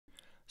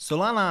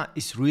Solana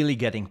is really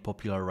getting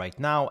popular right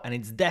now, and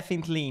it's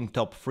definitely in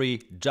top 3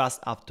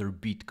 just after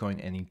Bitcoin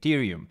and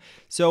Ethereum.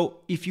 So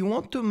if you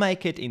want to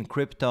make it in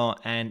crypto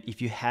and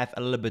if you have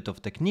a little bit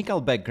of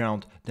technical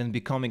background, then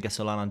becoming a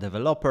Solana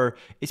developer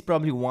is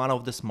probably one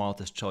of the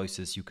smartest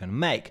choices you can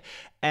make.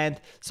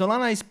 And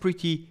Solana is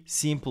pretty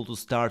simple to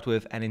start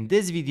with, and in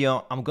this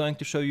video I'm going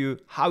to show you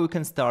how you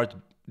can start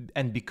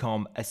and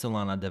become a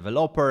Solana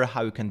developer,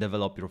 how you can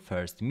develop your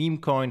first meme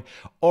coin,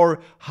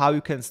 or how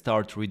you can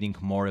start reading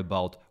more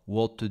about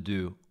what to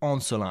do on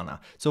Solana.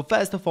 So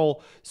first of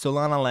all,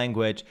 Solana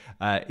language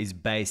is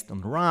based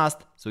on Rust.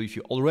 So if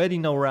you already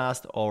know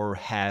Rust or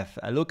have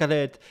a look at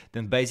it,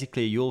 then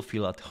basically you'll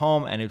feel at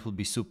home and it will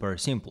be super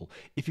simple.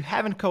 If you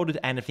haven't coded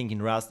anything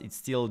in Rust, it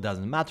still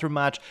doesn't matter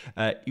much.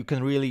 You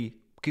can really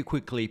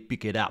quickly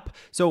pick it up.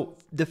 So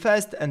the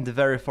first and the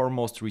very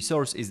foremost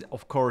resource is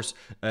of course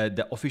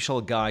the official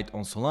guide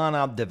on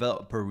Solana,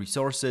 developer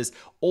resources.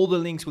 All the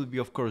links will be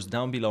of course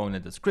down below in the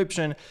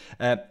description,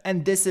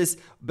 and this is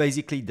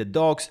basically the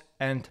docs,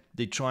 and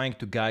they're trying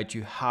to guide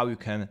you how you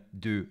can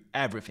do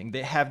everything.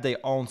 They have their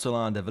own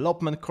Solana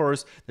development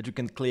course that you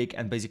can click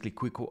and basically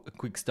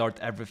quick start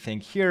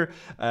everything here,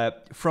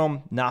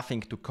 from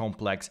nothing to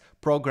complex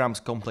programs,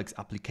 complex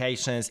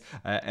applications,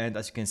 and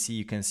as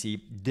you can see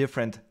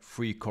different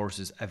free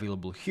courses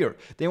available here.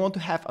 They want to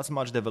have as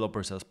much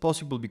developers as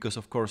possible because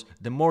of course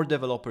the more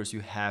developers you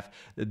have,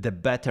 the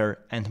better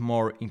and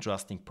more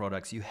interesting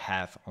products you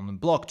have on the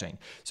blockchain.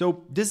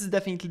 So this is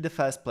definitely the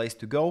first place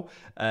to go,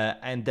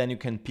 and then you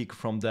can pick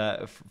from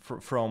the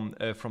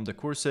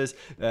courses.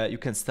 You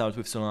can start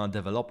with Solana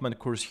development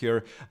course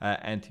here,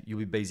 and you'll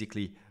be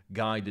basically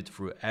guided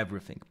through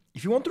everything.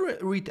 If you want to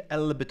read a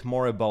little bit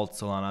more about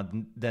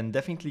Solana, then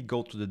definitely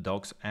go to the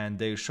docs, and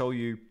they show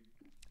you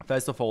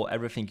first of all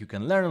everything you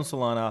can learn on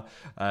Solana.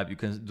 You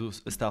can do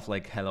stuff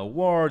like hello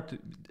world.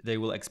 They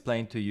will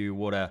explain to you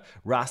what a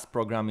Rust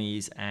program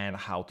is and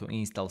how to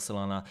install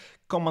Solana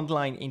command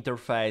line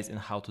interface and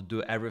how to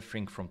do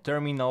everything from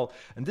terminal.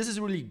 And this is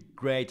really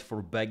great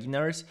for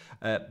beginners,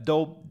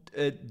 though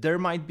there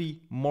might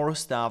be more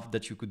stuff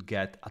that you could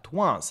get at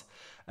once.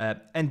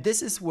 And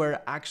this is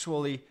where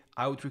actually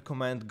I would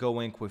recommend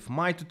going with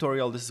my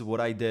tutorial. This is what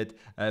I did.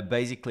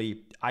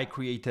 Basically, I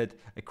create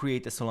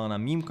a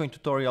Solana meme coin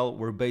tutorial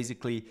where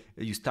basically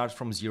you start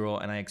from zero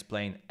and I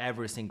explain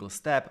every single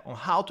step on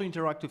how to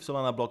interact with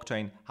Solana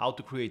blockchain, how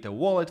to create a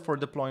wallet for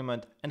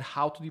deployment, and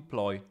how to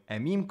deploy a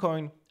meme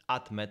coin,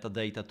 add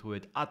metadata to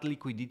it, add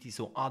liquidity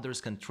so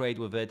others can trade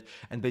with it,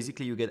 and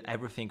basically you get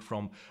everything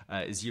from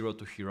zero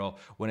to hero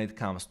when it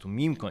comes to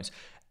meme coins.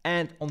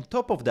 And on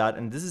top of that,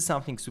 and this is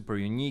something super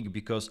unique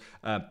because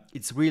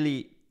it's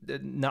really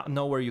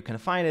nowhere you can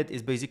find it,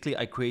 is basically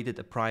I created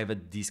a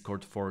private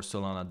Discord for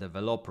Solana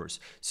developers.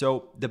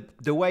 So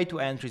the way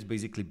to enter is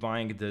basically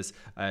buying this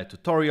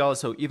tutorial.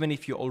 So even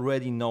if you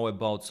already know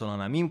about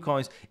Solana meme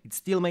coins, it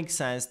still makes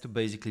sense to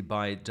basically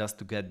buy it just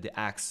to get the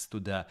access to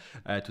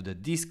the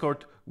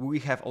Discord. We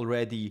have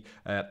already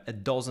a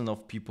dozen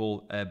of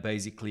people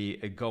basically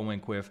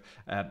going with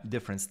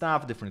different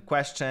stuff, different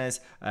questions.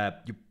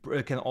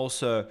 You can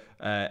also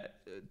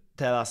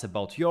tell us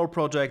about your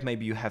project.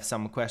 Maybe you have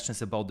some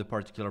questions about the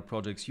particular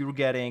projects you're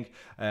getting.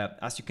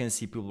 As you can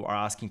see, people are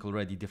asking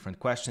already different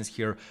questions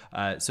here.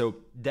 So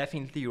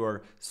definitely you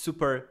are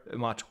super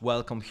much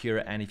welcome here.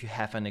 And if you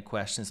have any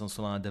questions on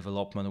Solana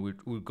development,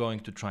 we're going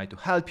to try to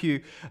help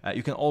you.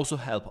 You can also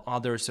help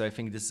others. So I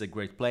think this is a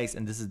great place,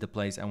 and this is the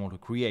place I want to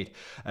create.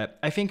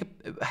 I think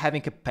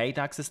having a paid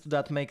access to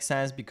that makes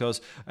sense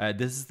because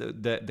this is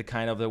the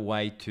kind of the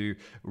way to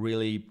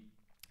really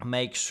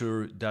make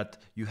sure that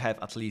you have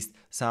at least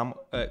some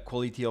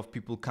quality of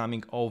people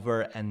coming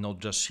over, and not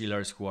just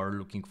shillers who are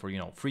looking for,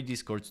 free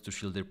Discords to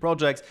shield their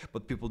projects,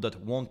 but people that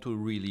want to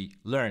really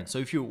learn. So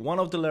if you're one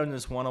of the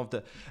learners, one of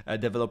the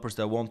developers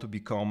that want to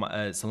become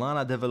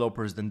Solana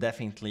developers, then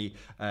definitely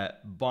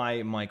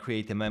buy my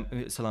Create a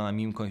Solana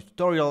meme coin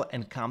tutorial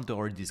and come to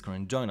our Discord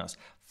and join us.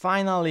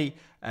 Finally,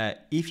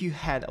 if you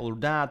had all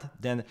that,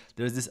 then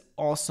there's this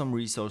awesome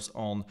resource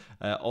on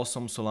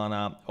awesome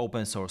Solana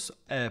open source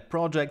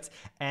projects,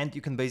 and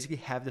you can basically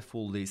have the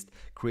full list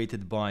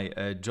created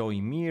by Joey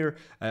Meir.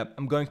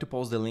 I'm going to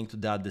post the link to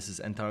that. This is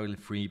entirely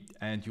free,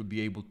 and you'll be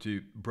able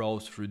to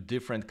browse through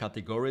different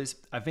categories.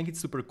 I think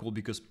it's super cool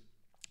because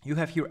you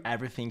have here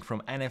everything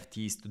from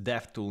NFTs to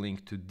dev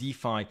tooling to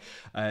DeFi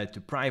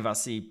to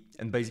privacy,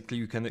 and basically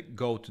you can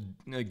go to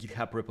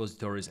GitHub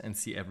repositories and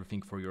see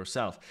everything for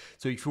yourself.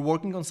 So if you're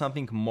working on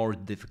something more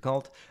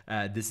difficult,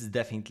 this is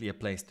definitely a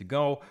place to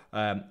go.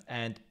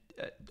 And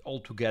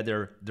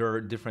altogether, there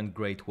are different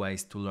great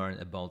ways to learn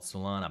about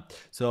Solana.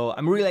 So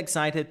I'm really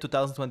excited.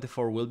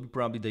 2024 will be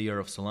probably the year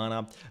of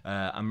Solana.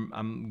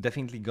 I'm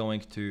definitely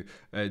going to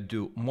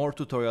do more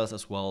tutorials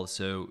as well.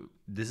 So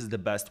this is the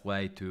best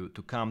way to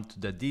come to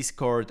the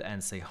Discord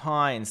and say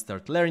hi and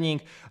start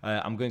learning.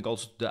 I'm going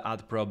also to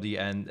add probably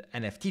an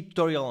NFT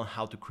tutorial on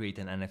how to create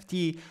an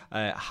NFT,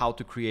 how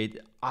to create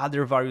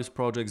other various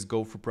projects,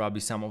 go through probably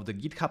some of the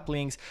GitHub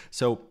links.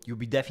 So you'll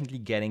be definitely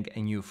getting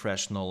a new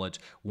fresh knowledge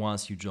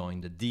once you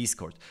join the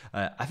Discord.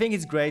 I think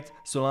it's great.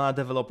 Solana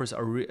developers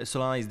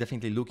Solana is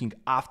definitely looking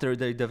after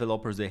their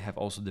developers. They have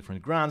also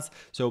different grants.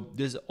 So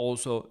this is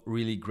also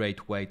really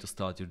great way to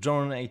start your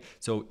journey.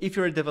 So if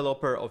you're a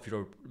developer or if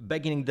you're a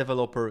beginning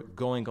developer,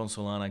 going on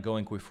Solana,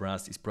 going with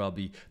Rust is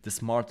probably the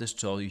smartest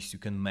choice you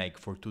can make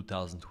for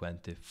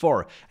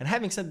 2024. And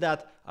having said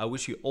that, I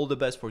wish you all the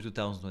best for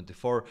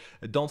 2024.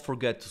 Don't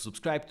forget to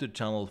subscribe to the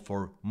channel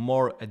for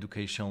more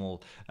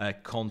educational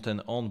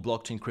content on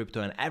blockchain,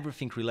 crypto, and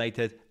everything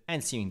related.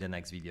 And see you in the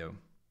next video.